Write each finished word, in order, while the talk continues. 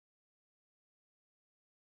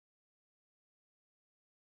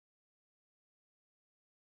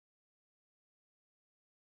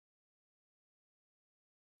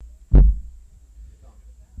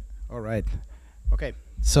All right. Okay.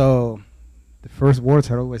 So the first words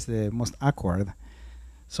are always the most awkward.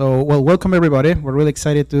 So, well, welcome everybody. We're really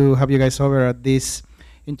excited to have you guys over at this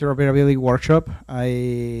interoperability workshop.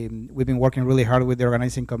 We've been working really hard with the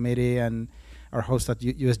organizing committee and our host at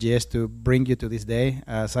USGS to bring you to this day.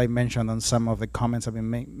 As I mentioned on some of the comments I've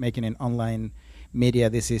been making in online media,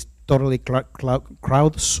 this is totally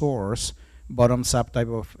crowdsourced, bottoms-up type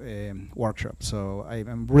of workshop. So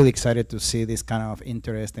I'm really excited to see this kind of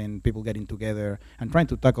interest in people getting together and trying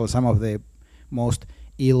to tackle some of the most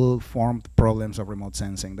ill-formed problems of remote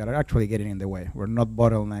sensing that are actually getting in the way. We're not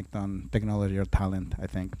bottlenecked on technology or talent, I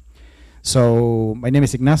think. So my name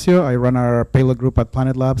is Ignacio. I run our payload group at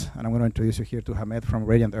Planet Labs, and I'm going to introduce you here to Hamed from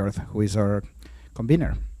Radiant Earth, who is our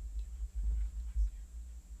convener.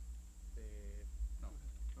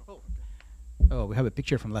 Oh, we have a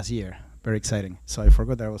picture from last year. Very exciting. So I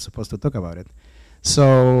forgot that I was supposed to talk about it.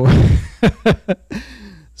 So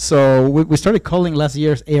so we started calling last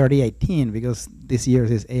year's ARD18 because this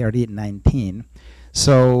year's is ARD19.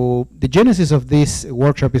 So the genesis of this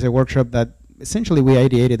workshop is a workshop that essentially we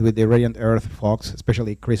ideated with the Radiant Earth folks,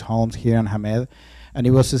 especially Chris Holmes here and Hamed. And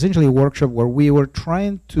it was essentially a workshop where we were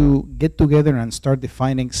trying to get together and start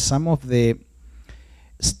defining some of the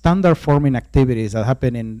standard forming activities that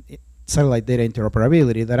happen in satellite data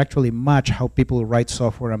interoperability that actually match how people write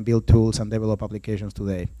software and build tools and develop applications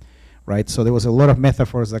today, right? So there was a lot of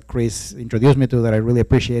metaphors that Chris introduced me to that I really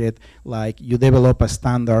appreciated, like you develop a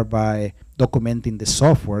standard by documenting the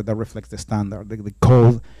software that reflects the standard. The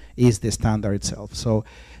code is the standard itself. So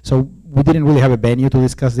we didn't really have a venue to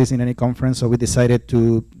discuss this in any conference, so we decided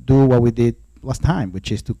to do what we did last time,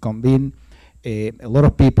 which is to convene a lot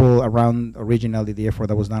of people around originally the effort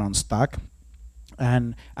that was done on STAC,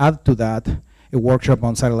 and add to that a workshop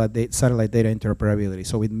on satellite data interoperability.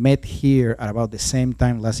 So we met here at about the same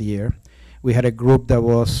time last year. We had a group that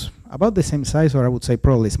was about the same size, or I would say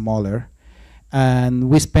probably smaller,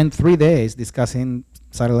 and we spent 3 days discussing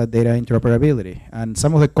satellite data interoperability. And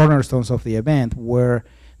some of the cornerstones of the event were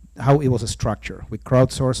how it was structured. We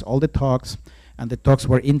crowdsourced all the talks, and the talks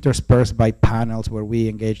were interspersed by panels where we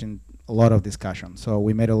engaged in a lot of discussion. So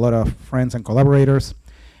we made a lot of friends and collaborators,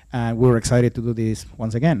 and we were excited to do this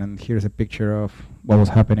once again. And here's a picture of what was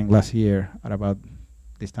happening last year at about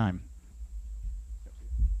this time.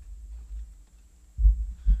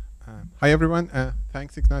 Hi everyone.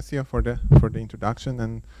 Thanks Ignacio for the introduction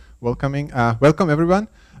and welcoming. Welcome everyone.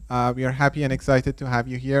 We are happy and excited to have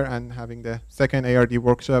you here and having the second ARD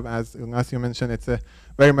workshop. As Ignacio mentioned, it's a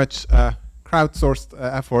very much crowdsourced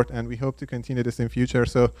effort, and we hope to continue this in future.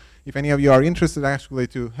 So if any of you are interested actually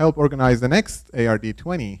to help organize the next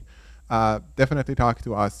ARD20, definitely talk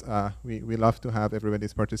to us. We love to have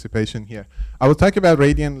everybody's participation here. I will talk about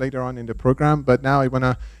Radiant later on in the program, but now I want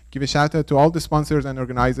to give a shout out to all the sponsors and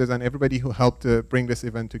organizers and everybody who helped bring this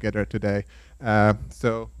event together today.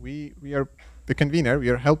 So we are the convener. We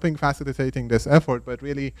are helping facilitating this effort, but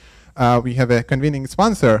really we have a convening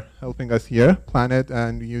sponsor helping us here, Planet,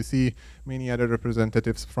 and you see many other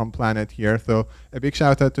representatives from Planet here. So a big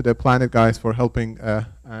shout out to the Planet guys for helping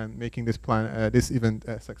and making this this event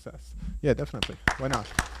a success. Yeah, definitely. Why not?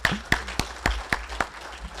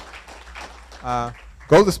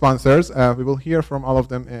 Gold sponsors, we will hear from all of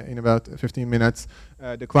them in about 15 minutes.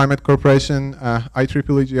 The Climate Corporation,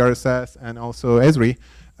 IEEE GRSS, and also Esri.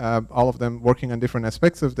 All of them working on different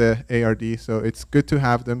aspects of the ARD, so it's good to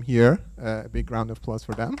have them here. A big round of applause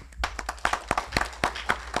for them.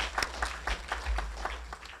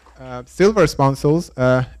 Silver sponsors,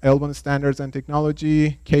 L1 Standards and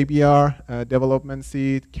Technology, KBR, Development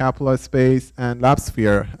Seed, Capella Space, and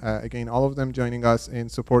LabSphere. Again, all of them joining us in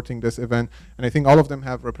supporting this event. And I think all of them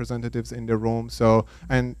have representatives in the room,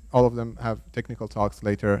 and all of them have technical talks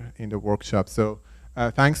later in the workshop. So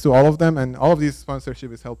thanks to all of them, and all of these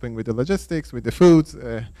sponsorship is helping with the logistics, with the foods,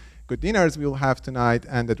 good dinners we'll have tonight,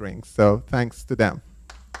 and the drinks. So thanks to them.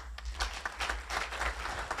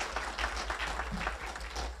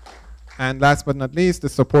 And last but not least, the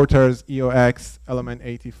supporters, EOX, Element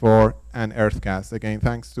 84, and EarthCast. Again,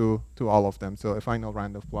 thanks to all of them. So a final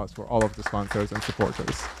round of applause for all of the sponsors and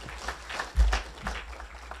supporters.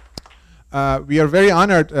 We are very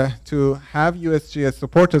honored to have USGS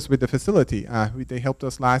support us with the facility. They helped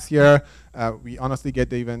us last year. We honestly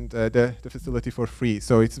get the event, the facility for free.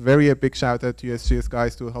 So it's a big shout out to USGS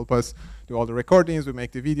guys to help us do all the recordings. We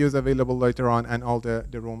make the videos available later on, and all the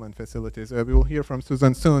room and facilities. We will hear from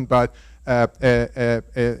Susan soon, but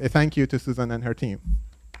a thank you to Susan and her team.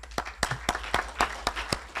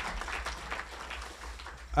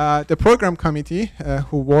 The program committee,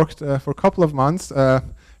 who worked for a couple of months,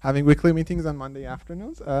 having weekly meetings on Monday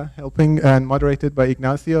afternoons, helping and moderated by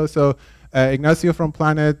Ignacio. So Ignacio from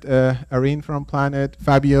Planet, Irene from Planet,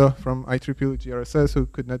 Fabio from IEEE GRSS, who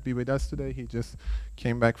could not be with us today. He just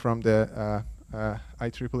came back from the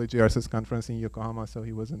IEEE GRSS conference in Yokohama, so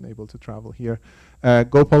he wasn't able to travel here.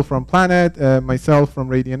 Gopal from Planet, myself from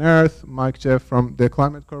Radiant Earth, Mike Jeff from the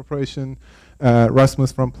Climate Corporation,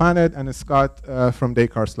 Rasmus from Planet, and Scott from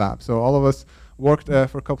Descartes Lab. So all of us worked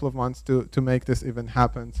for a couple of months to make this event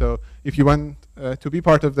happen. So if you want to be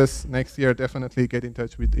part of this next year, definitely get in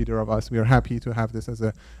touch with either of us. We are happy to have this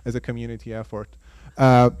as a community effort.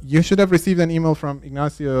 You should have received an email from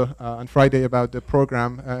Ignacio on Friday about the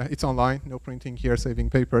program. It's online, no printing here, saving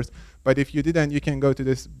papers. But if you didn't, you can go to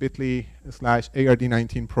this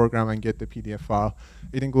bit.ly/ARD19 program and get the PDF file.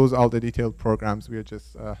 It includes all the detailed programs. We are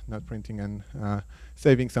just not printing and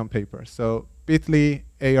saving some papers. So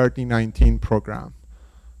bit.ly/ARD19 program.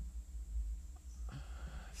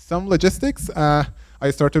 Some logistics. I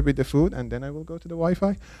started with the food, and then I will go to the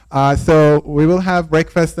Wi-Fi. So we will have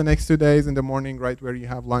breakfast the next 2 days in the morning, right where you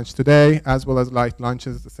have lunch today, as well as light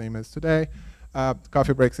lunches, the same as today.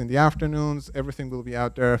 Coffee breaks in the afternoons. Everything will be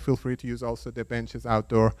out there. Feel free to use also the benches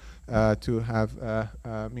outdoor to have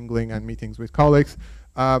mingling and meetings with colleagues.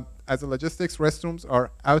 As a logistics, restrooms are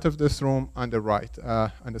out of this room on the right,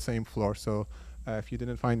 on the same floor. So if you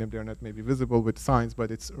didn't find them, they're not maybe visible with signs, but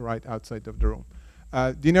it's right outside of the room.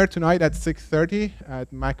 Dinner tonight at 6:30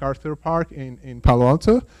 at MacArthur Park in Palo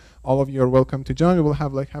Alto. All of you are welcome to join. We will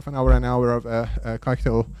have like half an hour of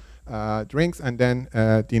cocktail drinks and then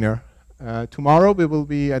dinner. Tomorrow we will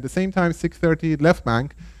be at the same time, 6:30, Left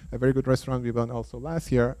Bank, a very good restaurant we went also last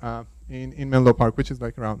year in Menlo Park, which is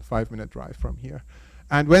like around 5-minute drive from here.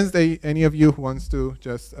 And Wednesday, any of you who wants to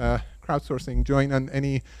just crowdsourcing, join on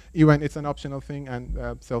any event. It's an optional thing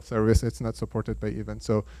and self-service. It's not supported by events.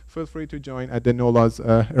 So feel free to join at the NOLA's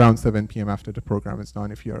around 7 p.m. after the program is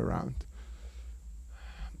done if you're around.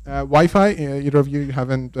 Wi-Fi, either of you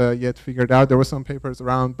haven't yet figured out. There were some papers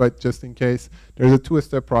around, but just in case, there's a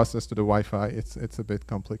 2-step process to the Wi-Fi. It's a bit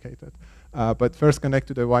complicated. But first connect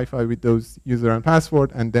to the Wi-Fi with those user and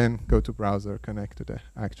password, and then go to browser, connect to the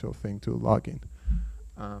actual thing to log in.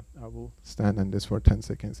 I will stand on this for 10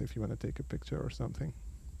 seconds if you want to take a picture or something.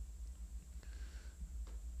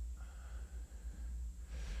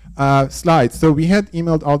 Slides. So we had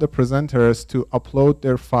emailed all the presenters to upload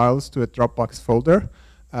their files to a Dropbox folder.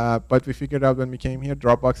 But we figured out when we came here,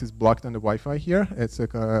 Dropbox is blocked on the Wi-Fi here. It's a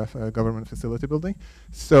government facility building.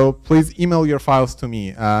 So please email your files to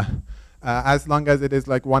me. As long as it is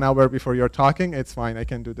like 1 hour before you're talking, it's fine. I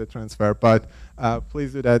can do the transfer. But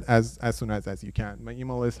please do that as soon as you can. My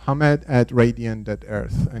email is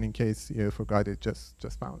hamed@radiant.earth. And in case you forgot it, just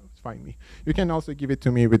find me. You can also give it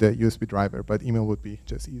to me with a USB driver, but email would be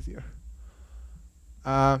just easier.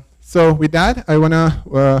 So with that, I want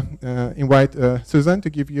to invite Susan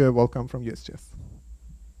to give you a welcome from USGS.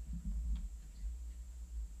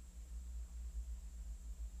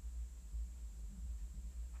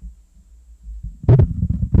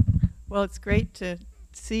 Well, it's great to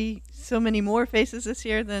see so many more faces this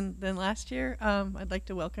year than last year. I'd like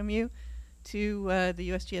to welcome you to the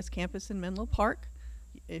USGS campus in Menlo Park.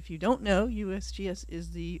 If you don't know, USGS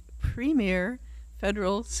is the premier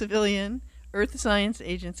federal civilian earth science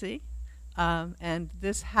agency, and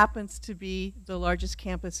this happens to be the largest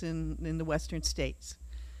campus in the western states.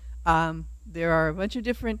 There are a bunch of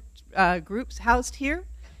different groups housed here,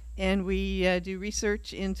 and we do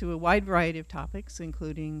research into a wide variety of topics,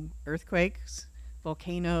 including earthquakes,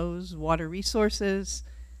 volcanoes, water resources,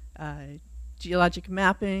 geologic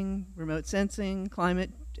mapping, remote sensing,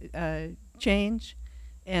 climate change,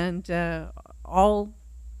 and all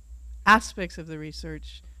aspects of the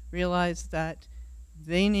research realize that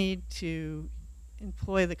they need to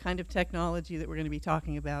employ the kind of technology that we're going to be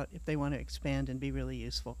talking about if they want to expand and be really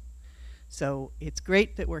useful. So it's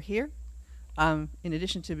great that we're here. In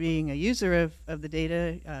addition to being a user of the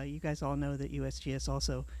data, you guys all know that USGS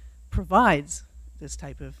also provides this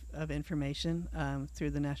type of information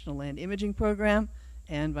through the National Land Imaging Program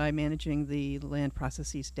and by managing the land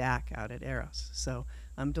processes STAC out at AROS. So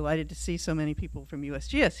I'm delighted to see so many people from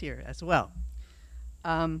USGS here as well.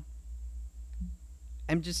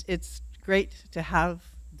 It's great to have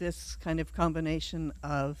this kind of combination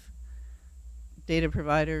of data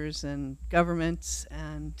providers and governments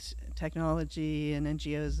and technology and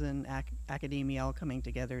NGOs and academia all coming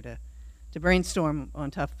together to brainstorm on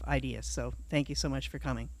tough ideas. So thank you so much for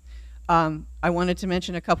coming. I wanted to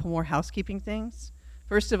mention a couple more housekeeping things.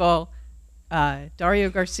 First of all, Dario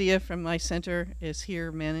Garcia from my center is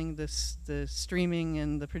here manning the streaming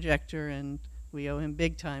and the projector and We owe him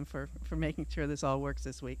big time for making sure this all works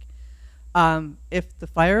this week. If the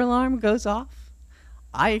fire alarm goes off,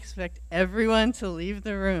 I expect everyone to leave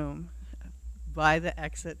the room by the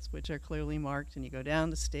exits, which are clearly marked, and you go down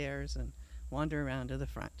the stairs and wander around to the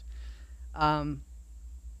front.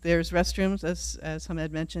 There's restrooms, as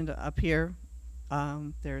Hamed mentioned, up here.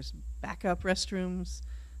 There's backup restrooms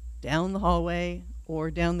down the hallway or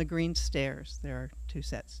down the green stairs. There are 2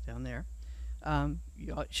 sets down there.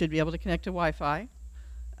 You should be able to connect to Wi-Fi.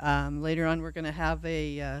 Later on, we're going to have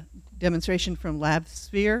a demonstration from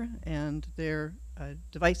LabSphere, and their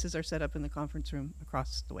devices are set up in the conference room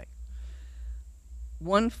across the way.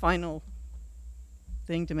 One final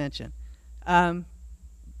thing to mention.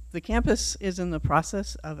 The campus is in the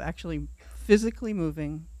process of actually physically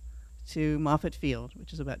moving to Moffett Field,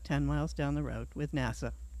 which is about 10 miles down the road, with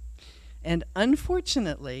NASA. And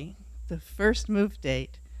unfortunately, the first move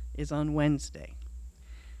date is on Wednesday.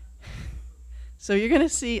 So you're going to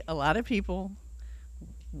see a lot of people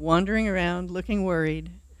wandering around looking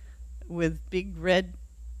worried with big red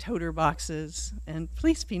toter boxes, and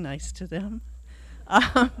please be nice to them.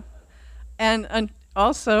 And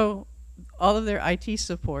also, all of their IT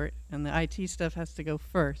support, and the IT stuff has to go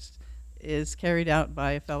first, is carried out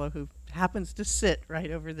by a fellow who happens to sit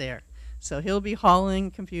right over there. So he'll be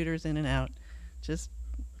hauling computers in and out. Just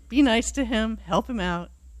be nice to him, help him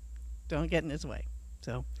out, don't get in his way.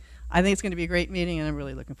 So I think it's going to be a great meeting, and I'm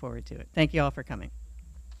really looking forward to it. Thank you all for coming.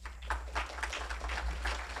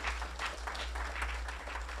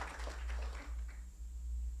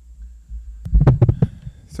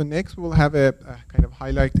 So next we'll have a kind of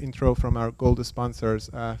highlight intro from our gold sponsors.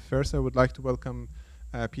 First, I would like to welcome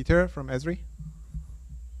Peter from Esri.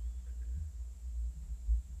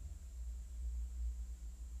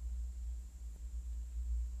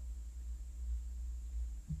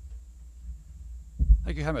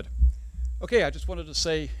 Thank you, Hamed. Okay, I just wanted to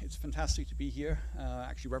say it's fantastic to be here,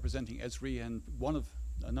 actually representing Esri and one of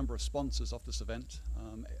a number of sponsors of this event.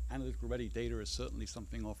 Analytical ready data is certainly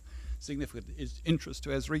something of significant interest to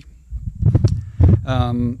Esri.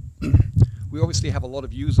 We obviously have a lot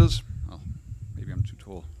of users. Oh, maybe I'm too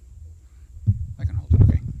tall. I can hold it,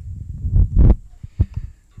 okay.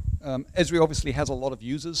 Esri obviously has a lot of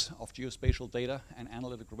users of geospatial data, and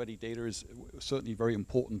analytical ready data is certainly very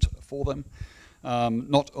important for them.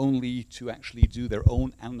 Not only to actually do their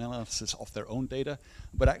own analysis of their own data,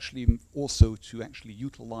 but actually also to actually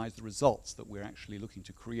utilize the results that we're actually looking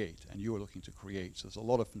to create, and you're looking to create. So there's a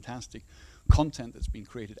lot of fantastic content that's been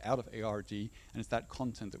created out of ARD, and it's that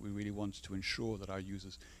content that we really want to ensure that our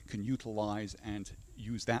users can utilize and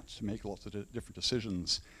use that to make lots of different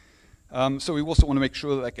decisions. So we also want to make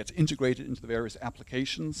sure that gets integrated into the various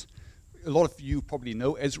applications. A lot of you probably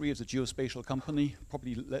know Esri as a geospatial company.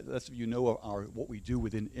 Probably less of you know what we do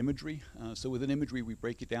within imagery. So within imagery, we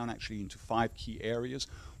break it down actually into 5 key areas.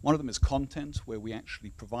 One of them is content, where we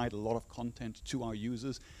actually provide a lot of content to our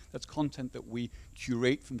users. That's content that we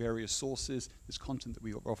curate from various sources. It's content that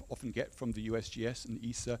we often get from the USGS and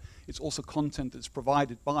ESA. It's also content that's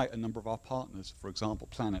provided by a number of our partners, for example,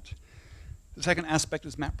 Planet. The second aspect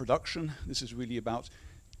is map production. This is really about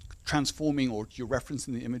transforming or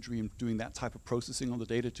georeferencing the imagery and doing that type of processing on the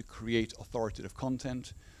data to create authoritative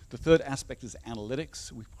content. The third aspect is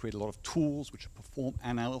analytics. We've created a lot of tools which perform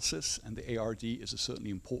analysis, and the ARD is a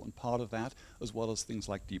certainly important part of that, as well as things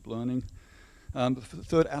like deep learning. The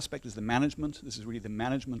third aspect is the management. This is really the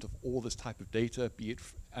management of all this type of data, be it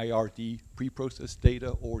ARD pre-processed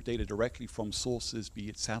data or data directly from sources, be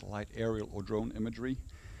it satellite, aerial, or drone imagery.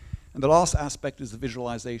 And the last aspect is the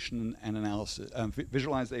visualization and analysis,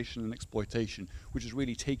 visualization and exploitation, which is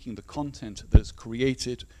really taking the content that is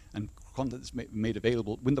created and content that's made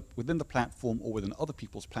available within the platform or within other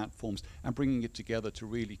people's platforms, and bringing it together to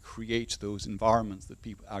really create those environments that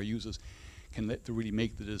our users can to really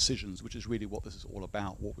make the decisions, which is really what this is all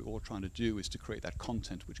about. What we're all trying to do is to create that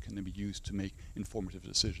content which can then be used to make informative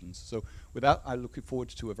decisions. So with that, I'm looking forward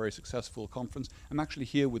to a very successful conference. I'm actually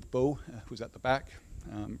here with Bo, who's at the back.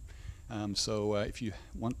 So if you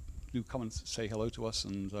want, do come and say hello to us,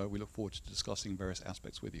 and we look forward to discussing various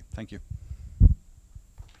aspects with you. Thank you.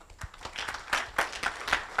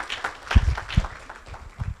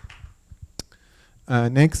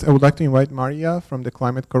 Next, I would like to invite Maria from the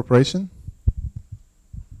Climate Corporation.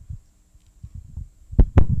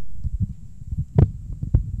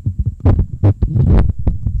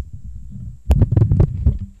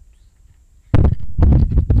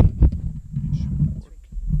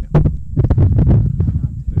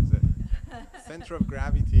 Center of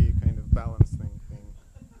gravity kind of balancing thing.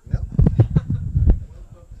 No?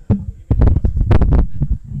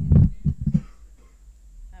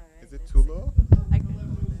 Is it too low?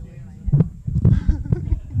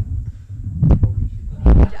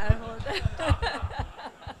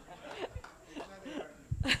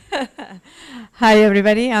 Hi,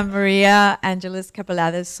 everybody. I'm Maria Angeles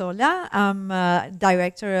Capelades Sola. I'm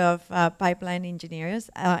Director of Pipeline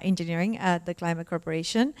Engineering at the Climate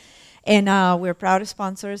Corporation. And we're proud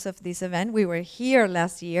sponsors of this event. We were here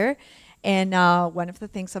last year. And one of the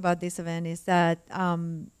things about this event is that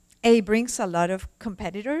it brings a lot of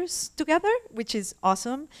competitors together, which is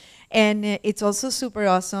awesome. And it's also super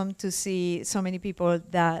awesome to see so many people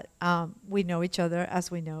that we know each other,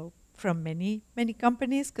 as we know from many, many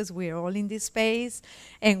companies, because we're all in this space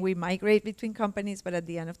and we migrate between companies, but at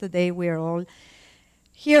the end of the day, we're all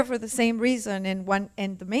here for the same reason.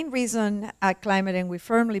 And the main reason at Climate, and we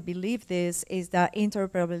firmly believe this, is that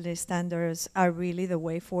interoperability standards are really the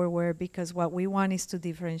way forward, because what we want is to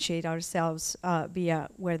differentiate ourselves via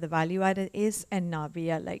where the value added is, and not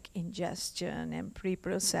via like ingestion and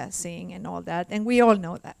pre-processing and all that. And we all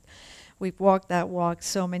know that. We've walked that walk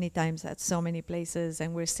so many times at so many places,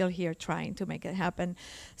 and we're still here trying to make it happen.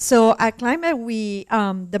 So at Climate,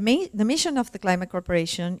 the mission of the Climate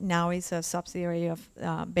Corporation now is a subsidiary of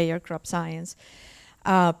Bayer Crop Science,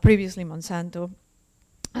 previously Monsanto.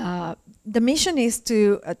 The mission is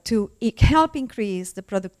to help increase the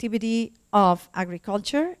productivity of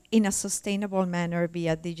agriculture in a sustainable manner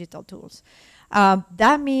via digital tools.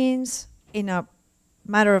 That means, in a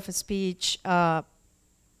matter of speech,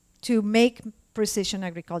 to make precision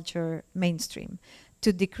agriculture mainstream,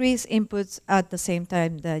 to decrease inputs at the same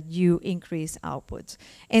time that you increase outputs,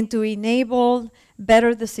 and to enable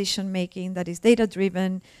better decision making that is data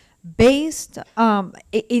driven, based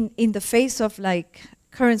in the face of like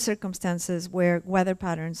current circumstances where weather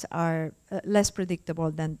patterns are less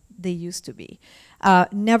predictable than they used to be.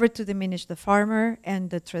 Never to diminish the farmer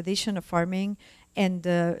and the tradition of farming, and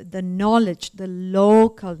the knowledge, the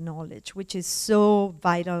local knowledge, which is so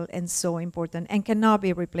vital and so important and cannot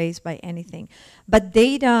be replaced by anything. But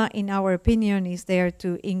data, in our opinion, is there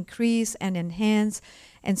to increase and enhance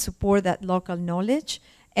and support that local knowledge,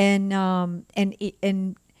 and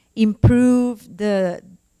improve the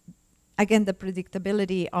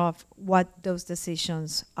predictability of what those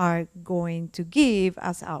decisions are going to give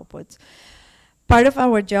as outputs. Part of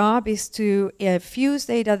our job is to fuse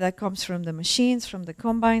data that comes from the machines, from the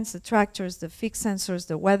combines, the tractors, the fixed sensors,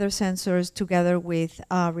 the weather sensors, together with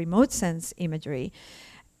remote sense imagery.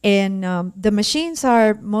 And the machines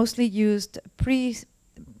are mostly used pre-planting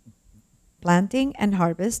and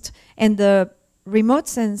harvest, and the remote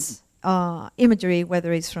sense imagery,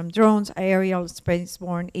 whether it's from drones, aerial,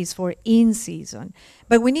 spaceborne, is for in-season.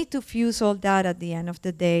 But we need to fuse all that at the end of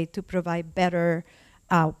the day to provide better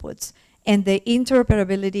outputs. And the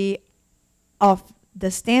interoperability of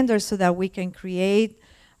the standards so that we can create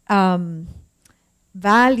value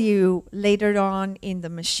later on in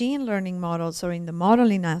the machine learning models or in the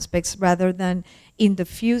modeling aspects, rather than in the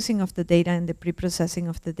fusing of the data and the pre-processing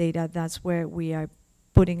of the data. That's where we are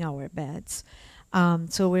putting our bets.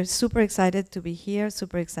 So we're super excited to be here,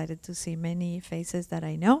 super excited to see many faces that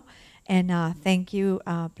I know. And thank you,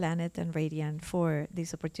 Planet and Radiant, for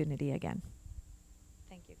this opportunity again.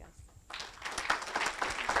 Thank you, guys.